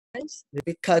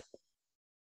because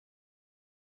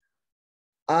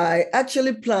I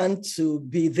actually planned to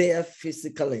be there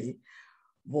physically,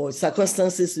 but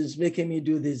circumstances is making me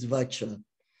do this virtual.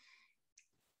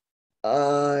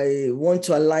 I want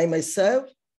to align myself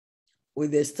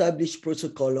with the established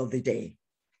protocol of the day.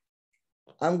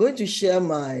 I'm going to share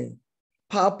my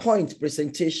PowerPoint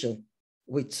presentation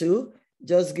with you.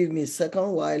 Just give me a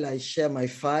second while I share my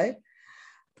file.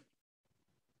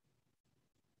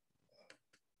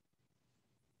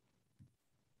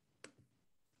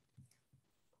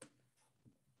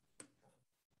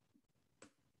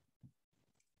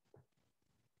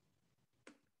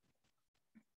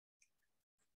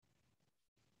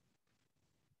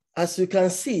 As you can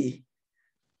see,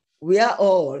 we are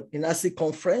all in ASI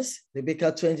Conference, the Baker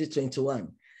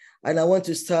 2021. And I want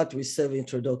to start with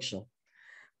self-introduction.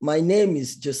 My name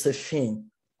is Josephine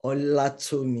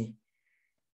Olatomi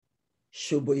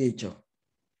Shoboyejo.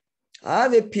 I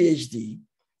have a Ph.D.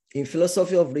 in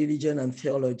philosophy of religion and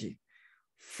theology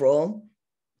from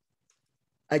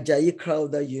Ajayi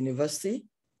Crowther University,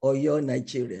 Oyo,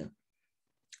 Nigeria.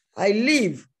 I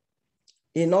live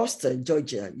in Austin,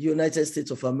 Georgia, United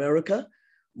States of America,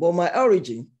 but my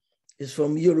origin is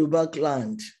from Yoruba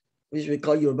land, which we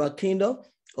call Yoruba Kingdom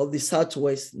of the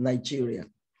Southwest Nigeria.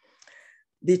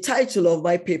 The title of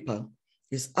my paper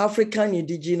is African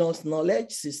Indigenous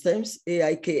Knowledge Systems,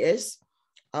 AIKS,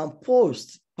 and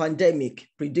Post-Pandemic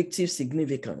Predictive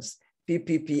Significance,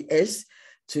 PPPS,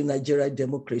 to Nigerian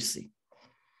Democracy.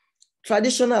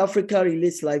 Traditional Africa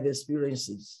relates life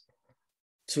experiences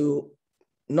to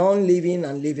non-living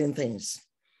and living things.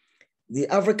 The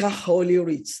African holy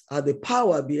rites are the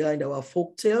power behind our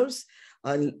folk tales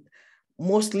and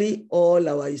mostly all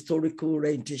our historical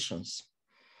renditions.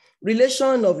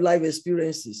 Relation of life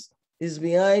experiences is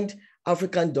behind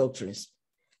African doctrines,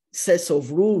 sets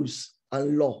of rules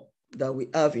and law that we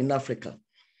have in Africa.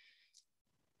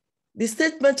 The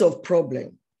statement of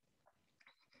problem,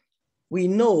 we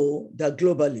know that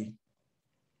globally,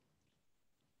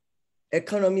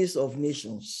 economies of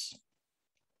nations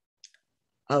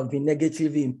have been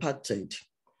negatively impacted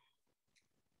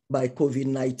by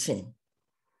COVID-19.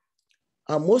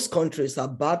 And most countries are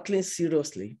battling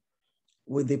seriously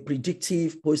with the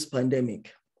predictive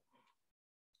post-pandemic.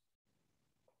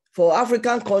 For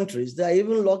African countries, they are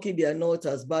even lucky they are not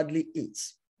as badly hit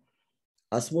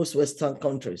as most Western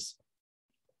countries.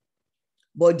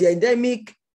 But the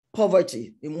endemic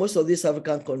poverty in most of these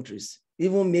African countries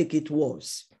even make it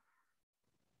worse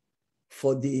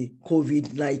for the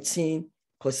COVID-19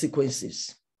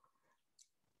 consequences.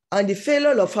 And the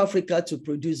failure of Africa to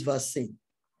produce vaccine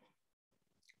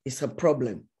is a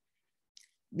problem.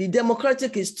 The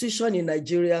democratic institution in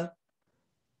Nigeria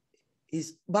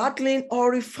is battling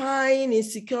horrifying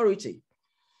insecurity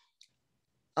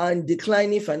and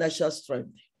declining financial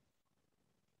strength.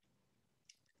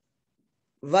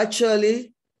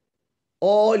 Virtually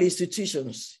all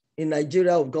institutions in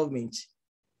Nigeria of government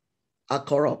are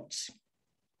corrupt.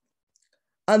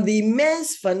 And the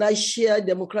immense financial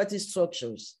democratic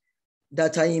structures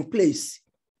that are in place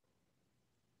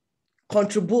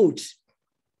contribute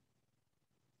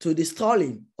to the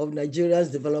stalling of Nigeria's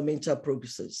developmental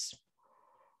progresses.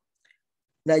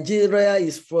 Nigeria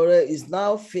is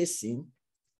now facing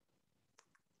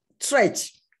threat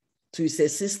to its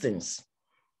existence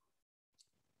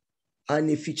and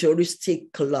a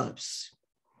futuristic collapse.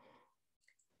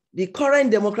 The current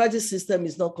democratic system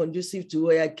is not conducive to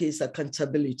AIK's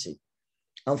accountability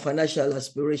and financial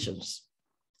aspirations.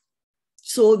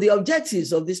 So the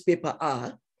objectives of this paper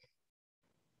are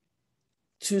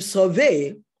to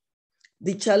survey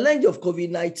the challenge of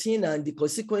COVID-19 and the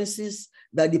consequences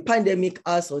that the pandemic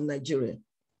has on Nigeria.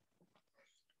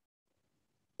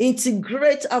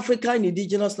 Integrate African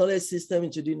indigenous knowledge system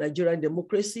into the Nigerian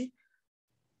democracy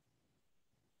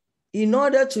in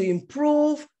order to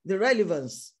improve the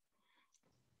relevance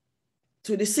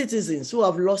to the citizens who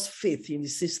have lost faith in the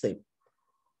system.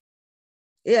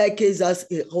 AIK has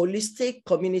a holistic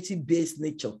community-based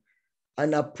nature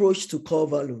and approach to core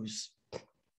values.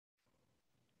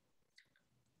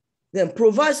 Then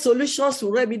provide solutions to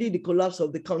remedy the collapse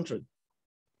of the country.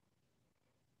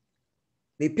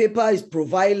 The paper is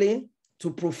providing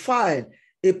to profile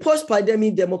a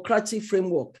post-pandemic democratic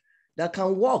framework that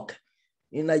can work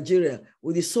in Nigeria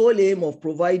with the sole aim of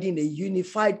providing a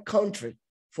unified country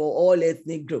for all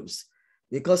ethnic groups,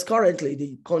 because currently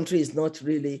the country is not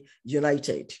really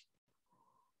united.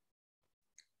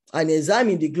 And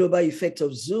examine the global effect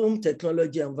of Zoom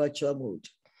technology and virtual mode.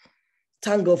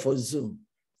 Thank God for Zoom.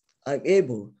 I'm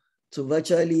able to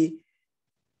virtually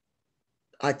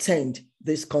attend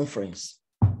this conference.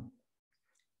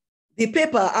 The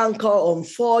paper anchor on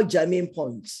 4 germane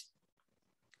points.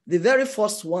 The very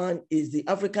first one is the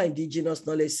African indigenous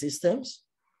knowledge systems.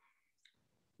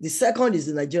 The second is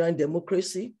the Nigerian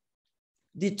democracy.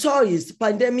 The third is the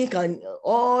pandemic and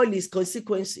all its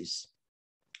consequences.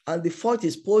 And the fourth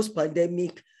is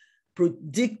post-pandemic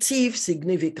predictive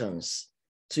significance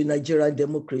to Nigerian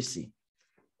democracy.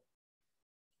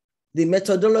 The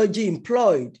methodology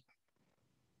employed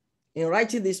in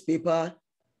writing this paper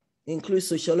includes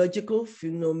sociological,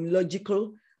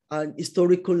 phenomenological, and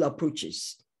historical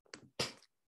approaches.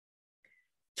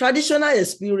 Traditional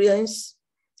experience,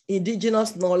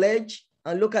 indigenous knowledge,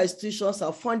 and local institutions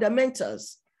are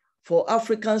fundamentals for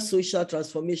African social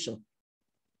transformation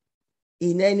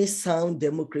in any sound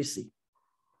democracy.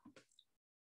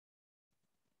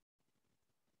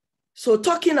 So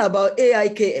talking about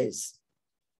AIKS,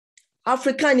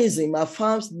 Africanism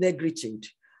affirms negritude.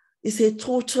 It's a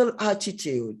total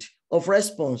attitude of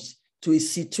response to a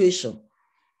situation.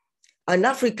 An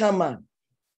African man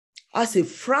has a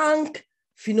frank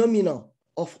phenomenon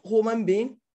of human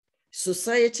being,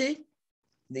 society,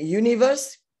 the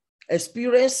universe,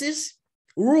 experiences,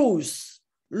 rules,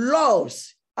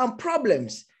 laws, and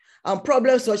problems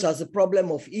such as the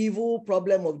problem of evil,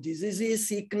 problem of diseases,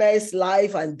 sickness,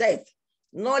 life, and death,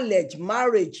 knowledge,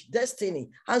 marriage, destiny,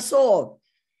 and so on.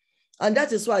 And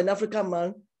that is why an African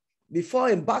man, before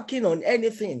embarking on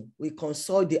anything, we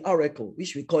consult the oracle,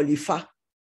 which we call Ifa.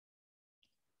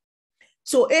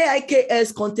 So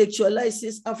AIKS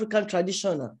contextualizes African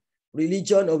traditional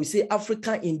religion, or we say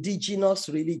African indigenous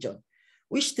religion,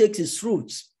 which takes its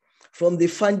roots from the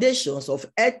foundations of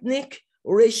ethnic,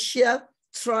 racial,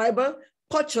 tribal,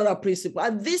 cultural principles.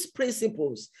 And these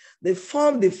principles, they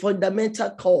form the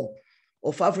fundamental core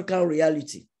of African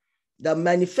reality that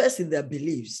manifests in their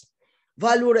beliefs,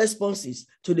 value responses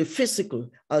to the physical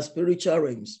and spiritual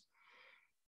realms.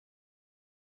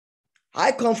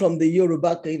 I come from the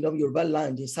Yoruba kingdom, Yoruba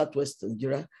land in Southwest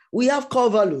Nigeria. We have core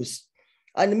values.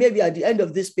 And maybe at the end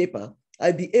of this paper,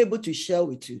 I'll be able to share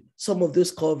with you some of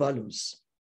those core values.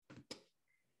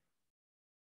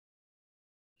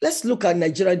 Let's look at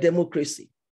Nigerian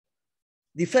democracy.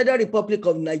 The Federal Republic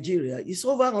of Nigeria is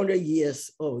over 100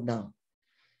 years old now.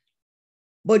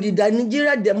 But the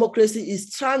Nigerian democracy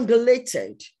is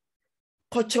strangulated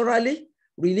culturally,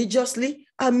 religiously,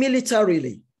 and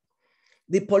militarily.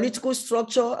 The political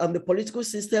structure and the political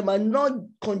system are not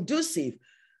conducive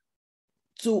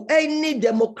to any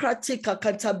democratic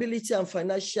accountability and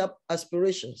financial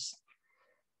aspirations.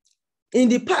 In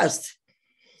the past,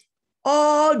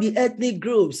 all the ethnic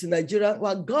groups in Nigeria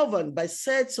were governed by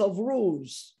sets of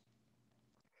rules,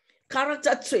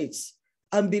 character traits,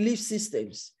 and belief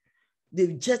systems.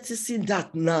 They've jettisoned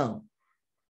that now.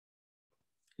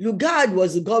 Lugard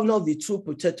was the governor of the two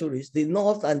protectorates, the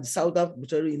North and the Southern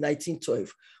Protectorate in 1912.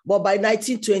 But by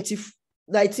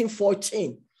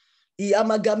 1914, he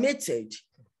amalgamated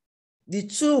the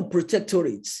two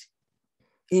protectorates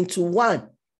into one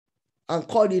and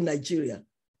called it Nigeria.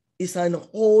 It's an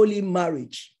unholy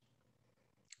marriage,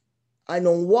 an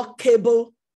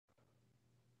unworkable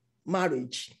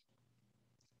marriage.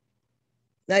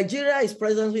 Nigeria is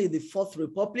presently the Fourth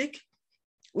Republic,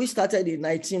 which started in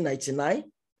 1999.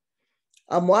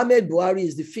 And Muhammad Buhari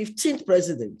is the 15th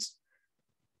president.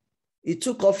 He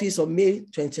took office on May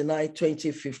 29,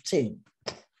 2015.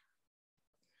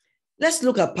 Let's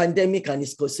look at pandemic and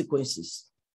its consequences.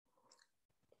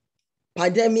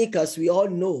 Pandemic, as we all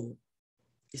know,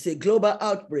 is a global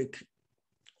outbreak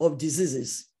of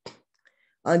diseases.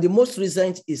 And the most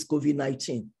recent is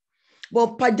COVID-19.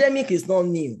 But pandemic is not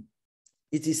new.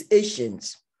 It is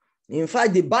ancient. In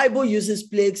fact, the Bible uses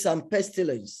plagues and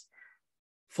pestilence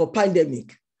for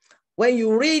pandemic. When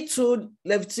you read through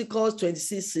Leviticus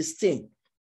 26:16,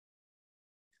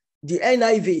 the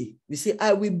NIV, we say,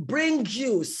 I will bring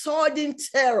you sudden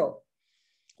terror,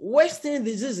 wasting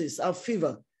diseases and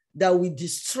fever that will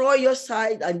destroy your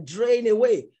sight and drain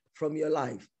away from your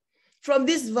life. From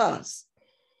this verse,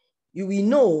 you will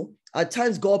know at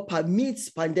times God permits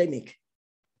pandemic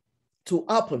to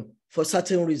happen for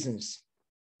certain reasons.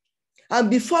 And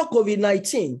before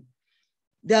COVID-19,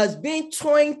 there has been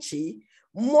 20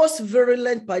 most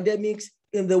virulent pandemics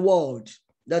in the world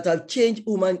that have changed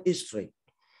human history,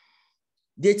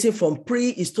 dating from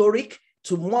prehistoric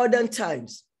to modern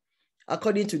times,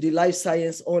 according to the Life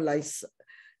Science online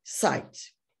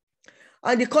site.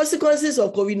 And the consequences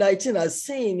of COVID-19 are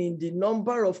seen in the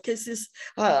number of cases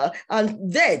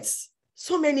and deaths,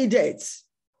 so many deaths.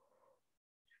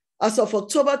 As of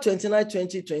October 29,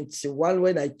 2021,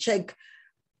 when I checked,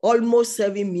 almost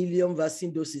 7 million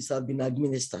vaccine doses have been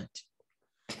administered,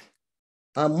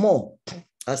 and more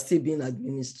are still being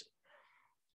administered.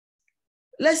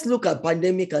 let's look at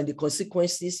pandemic and the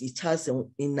consequences it has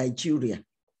in Nigeria.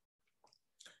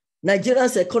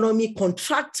 Nigeria's economy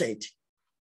contracted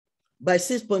by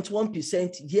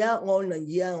 6.1% year on and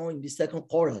year on in the second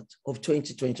quarter of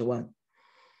 2021.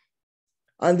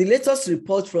 And the latest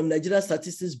report from Nigeria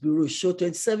Statistics Bureau showed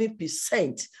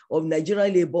 27% of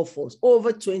Nigerian labor force,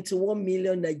 over 21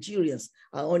 million Nigerians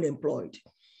are unemployed.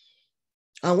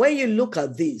 And when you look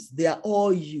at this, they are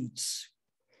all youths.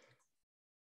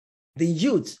 The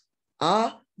youth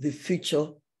are the future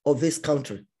of this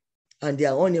country, and they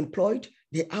are unemployed.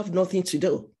 They have nothing to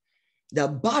do. They are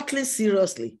battling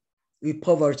seriously with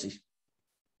poverty.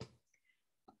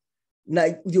 Now,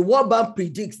 the World Bank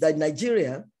predicts that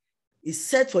Nigeria is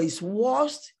set for its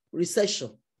worst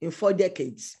recession in 4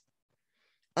 decades.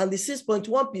 And the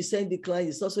 6.1% decline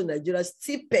is also Nigeria's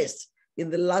steepest in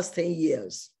the last 10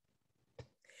 years.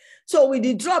 So with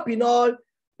the drop in all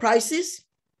prices,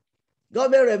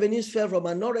 government revenues fell from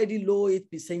an already low 8%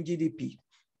 GDP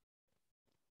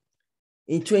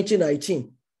in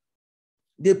 2019.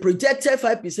 They projected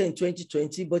 5% in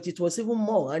 2020, but it was even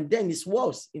more, and then it's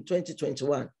worse in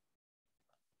 2021.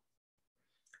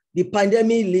 The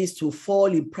pandemic leads to fall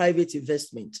in private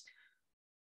investment.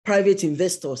 Private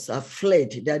investors have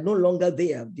fled. They are no longer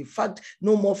there.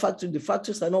 No more factories. The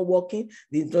factories are not working.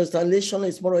 The installation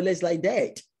is more or less like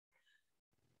that.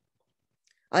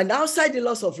 And outside the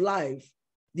loss of life,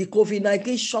 the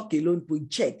COVID-19 shock alone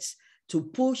projects to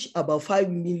push about 5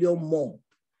 million more.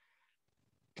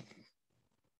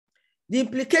 The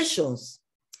implications,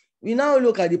 we now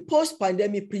look at the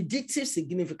post-pandemic predictive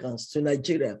significance to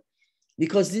Nigeria,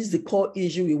 because this is the core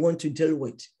issue we want to deal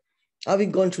with,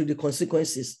 having gone through the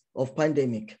consequences of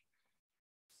pandemic.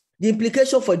 The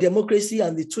implication for democracy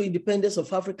and the true independence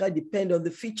of Africa depend on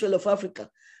the future of Africa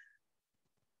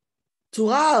to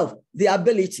have the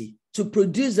ability to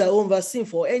produce their own vaccine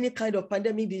for any kind of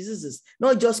pandemic diseases,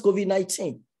 not just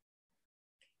COVID-19.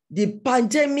 The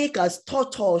pandemic has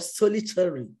taught us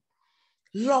solitary,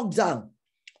 lockdown,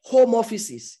 home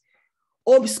offices,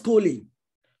 homeschooling,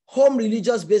 home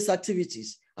religious-based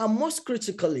activities, and most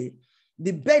critically,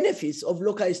 the benefits of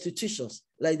local institutions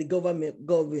like the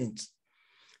government.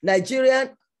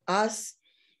 Nigeria has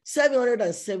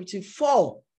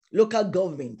 774 local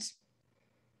governments,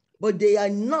 but they are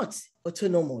not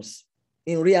autonomous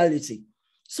in reality.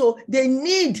 So they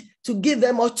need to give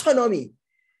them autonomy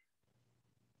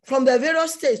from the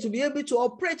various states to be able to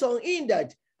operate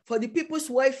unhindered for the people's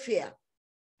welfare.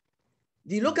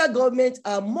 The local governments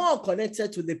are more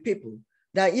connected to the people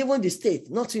than even the state,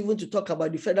 not even to talk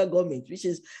about the federal government, which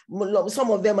is,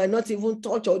 some of them are not even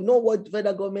touch or know what the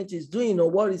federal government is doing or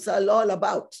what it's all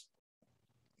about.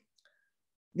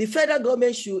 The federal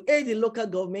government should aid the local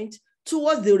government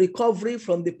towards the recovery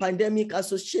from the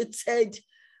pandemic-associated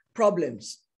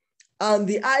problems and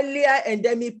the earlier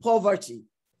endemic poverty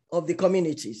of the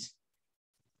communities.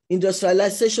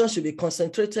 Industrialization should be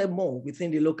concentrated more within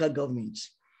the local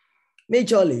governments.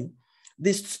 Majorly,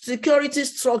 the security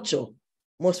structure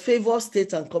must favor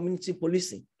state and community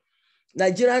policing.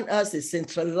 Nigeria has a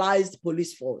centralized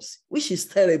police force, which is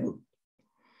terrible.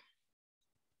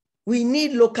 We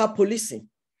need local policing.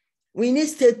 We need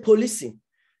state policing.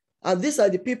 And these are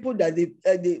the people that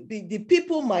the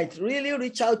people might really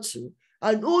reach out to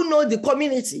and who know the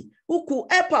community, who could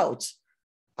help out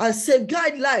and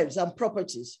safeguard lives and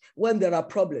properties when there are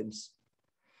problems.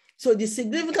 So the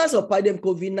significance of pandemic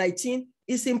COVID-19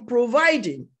 is in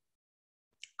providing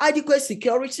adequate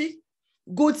security,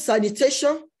 good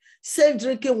sanitation, safe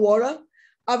drinking water,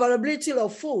 availability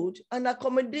of food, and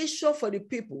accommodation for the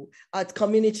people at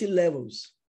community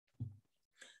levels.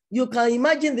 You can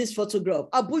imagine this photograph.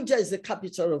 Abuja is the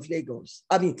capital of Lagos.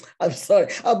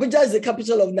 Abuja is the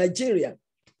capital of Nigeria.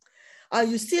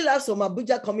 And you still have some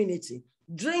Abuja community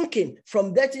drinking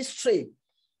from dirty stream.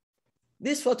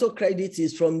 This photo credit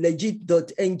is from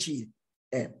legit.ng.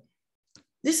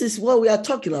 This is what we are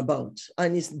talking about,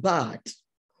 and it's bad.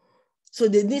 So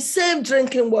they need safe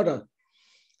drinking water.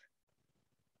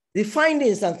 The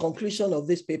findings and conclusion of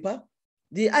this paper,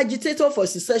 the agitators for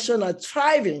secession are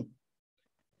thriving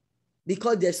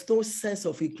because there's no sense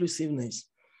of inclusiveness.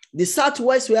 The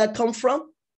Southwest, where I come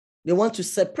from, they want to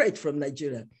separate from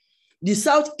Nigeria. The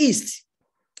Southeast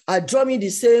are drumming the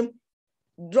same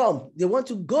drum. They want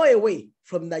to go away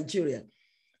from Nigeria.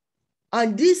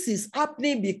 And this is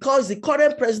happening because the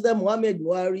current president, Muhammad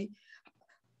Buhari,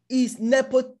 is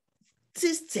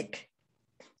nepotistic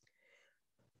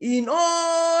in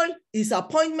all his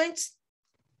appointments,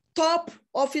 top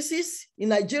offices in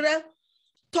Nigeria,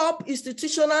 top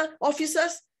institutional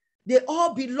officers. They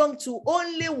all belong to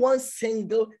only one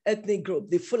single ethnic group,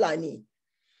 the Fulani.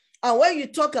 And when you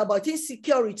talk about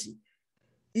insecurity,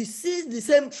 you see the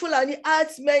same Fulani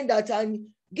herdsmen that are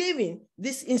giving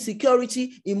this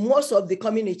insecurity in most of the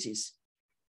communities,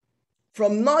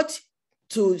 from north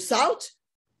to south,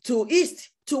 to east,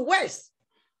 to west.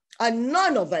 And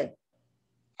none of them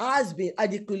has been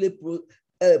adequately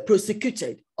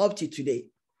prosecuted up to today.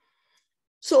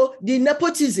 So the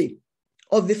nepotism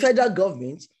of the federal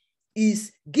government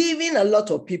is giving a lot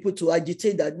of people to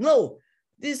agitate that, no,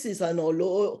 this is an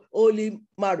holy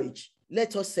marriage.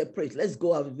 Let us separate. Let's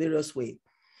go our various ways.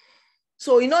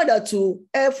 So in order to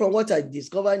err from what I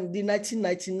discovered, the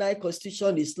 1999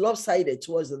 Constitution is lopsided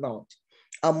towards the north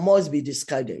and must be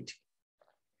discarded.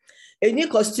 A new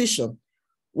Constitution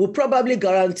will probably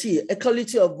guarantee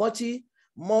equality of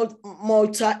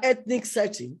multi-ethnic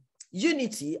setting,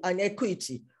 unity and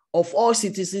equity of all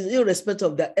citizens,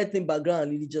 irrespective of their ethnic background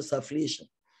and religious affiliation.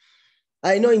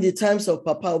 I know in the times of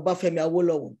Papa Obafemi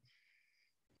Awolowo,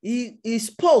 he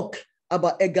spoke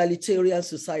about egalitarian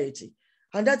society.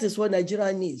 And that is what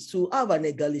Nigeria needs, to have an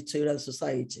egalitarian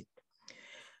society.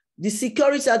 The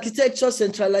security architecture,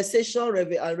 centralization,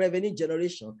 and revenue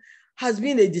generation has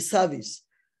been a disservice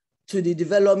to the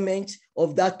development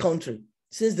of that country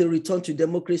since the return to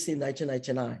democracy in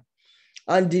 1999.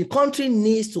 And the country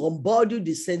needs to embody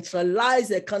the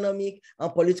centralized economic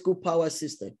and political power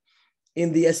system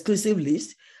in the exclusive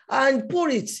list and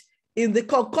put it in the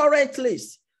concurrent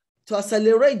list to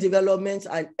accelerate development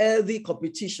and healthy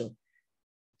competition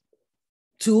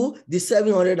to the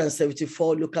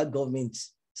 774 local government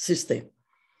system.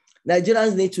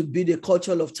 Nigerians need to build a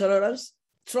culture of tolerance,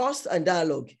 trust, and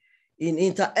dialogue in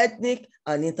inter-ethnic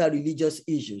and inter-religious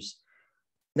issues.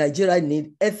 Nigeria needs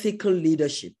ethical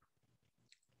leadership.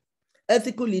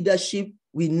 Ethical leadership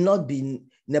will not be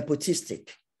nepotistic.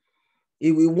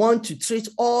 It will want to treat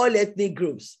all ethnic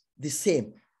groups the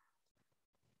same.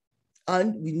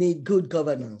 And we need good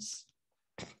governance.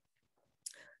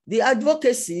 The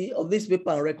advocacy of this paper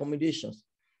and recommendations,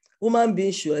 human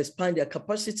beings should expand their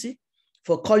capacity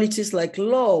for qualities like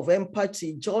love,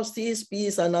 empathy, justice,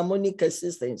 peace, and harmonic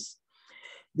existence.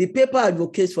 The paper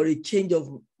advocates for a change of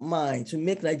mind to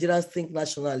make Nigerians think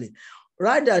nationally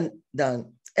rather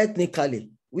than ethnically,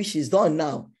 which is done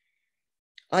now.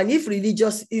 And if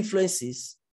religious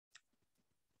influences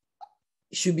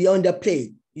should be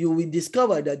underplayed, you will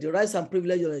discover that the rights and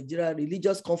privileges of Nigeria,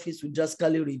 religious conflicts will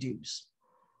drastically reduce.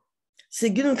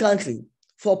 Significantly,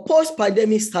 for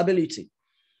post-pandemic stability,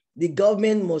 the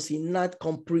government must enact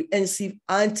comprehensive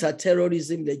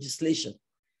anti-terrorism legislation,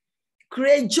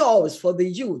 create jobs for the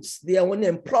youths, the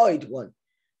unemployed one.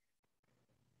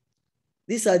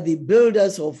 These are the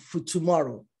builders of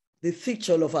tomorrow, the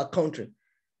future of our country.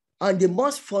 And they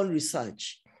must fund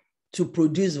research to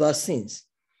produce vaccines.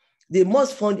 They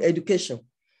must fund education.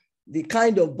 The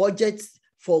kind of budget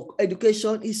for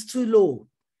education is too low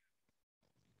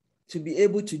to be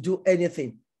able to do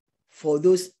anything for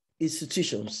those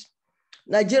institutions.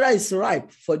 Nigeria is ripe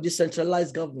for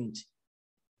decentralized government,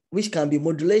 which can be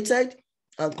modulated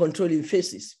and controlled in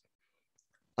phases.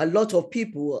 A lot of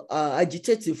people are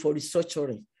agitating for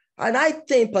restructuring. And I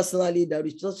think personally that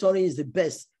restructuring is the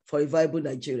best for a viable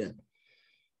Nigeria.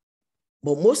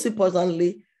 But most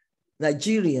importantly,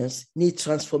 Nigerians need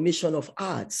transformation of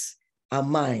hearts and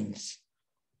minds.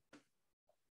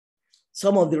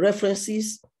 Some of the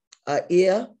references are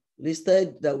here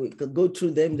listed that we could go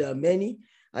through them. There are many.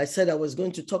 I said I was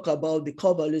going to talk about the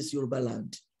Congolese Yoruba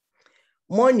land.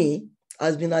 Money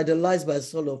has been idolized by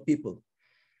a lot of people.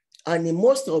 And in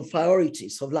most of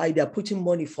priorities of life, they are putting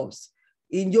money first.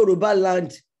 In Yoruba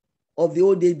land of the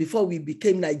old days, before we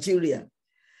became Nigeria,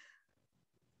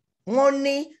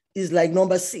 money is like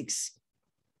number 6.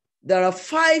 There are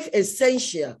 5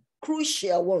 essential,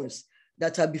 crucial ones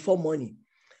that are before money.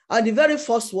 And the very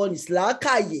first one is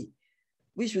lakaye,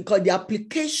 which we call the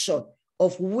application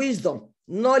of wisdom,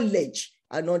 knowledge,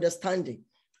 and understanding.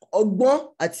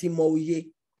 Ogbon àti ìmọ̀ òye.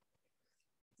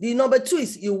 The number 2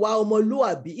 is ìwà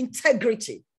ọmọlúwàbí,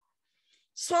 integrity.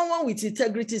 Someone with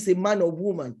integrity is a man or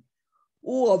woman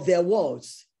who of their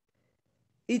words.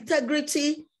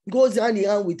 Integrity goes hand in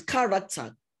hand with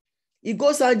character. It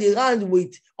goes hand in hand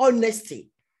with honesty.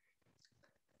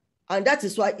 And that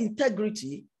is why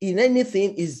integrity in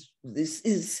anything is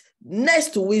next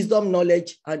to wisdom,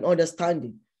 knowledge, and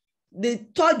understanding. The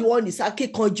third one is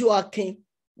akikanju akin.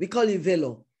 We call it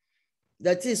velo.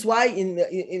 That is why in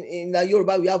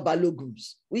Yoruba we have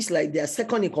baloguns, which like they are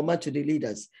second in command to the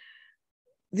leaders.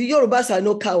 The Yorubas are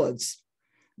no cowards.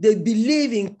 They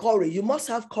believe in courage. You must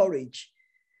have courage.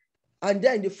 And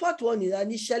then the fourth one is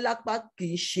anishelapa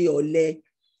kì í ṣe ọ̀lẹ.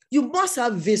 You must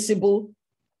have visible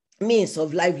means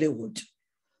of livelihood.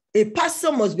 A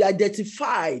person must be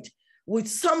identified with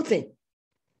something,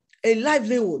 a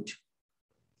livelihood.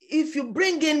 If you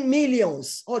bring in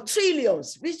millions or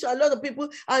trillions, which a lot of people,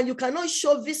 and you cannot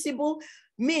show visible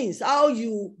means how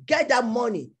you get that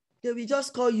money, they will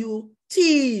just call you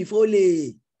thief,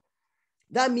 ole.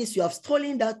 That means you have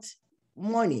stolen that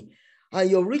money, and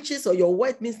your riches or your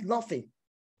wealth means nothing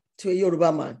to a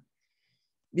Yoruba man,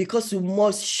 because you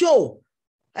must show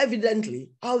evidently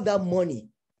how that money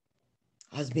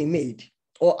has been made,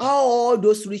 or how all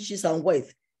those riches and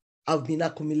wealth have been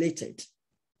accumulated.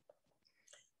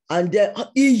 And then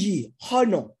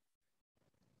honor.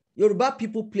 Yoruba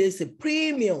people place a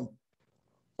premium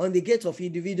on the gate of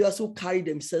individuals who carry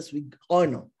themselves with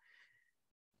honor.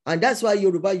 And that's why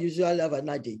Yoruba usually have an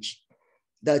adage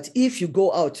that if you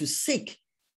go out to seek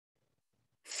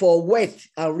for wealth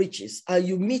and riches and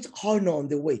you meet honor on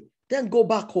the way, then go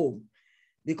back home,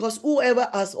 because whoever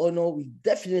has honor will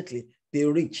definitely be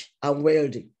rich and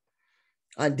wealthy.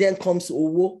 And then comes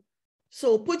owo.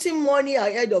 So putting money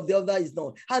ahead of the other is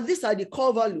not. And these are the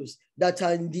core values that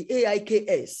are in the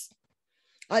AIKS.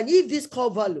 And if these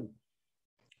core values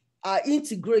are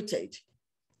integrated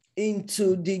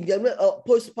into the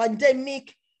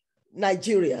post-pandemic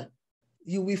Nigeria,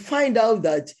 you will find out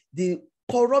that the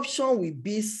corruption will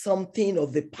be something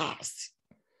of the past.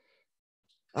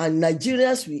 And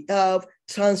Nigerians will have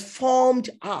transformed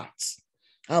hearts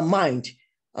and mind,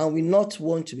 and will not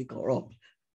want to be corrupt.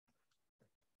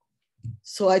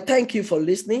 So I thank you for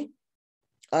listening.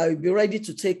 I will be ready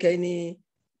to take any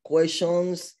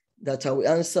questions that I will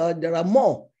answer. There are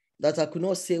more that I could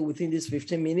not say within these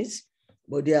 15 minutes,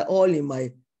 but they are all in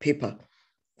my paper.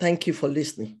 Thank you for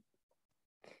listening.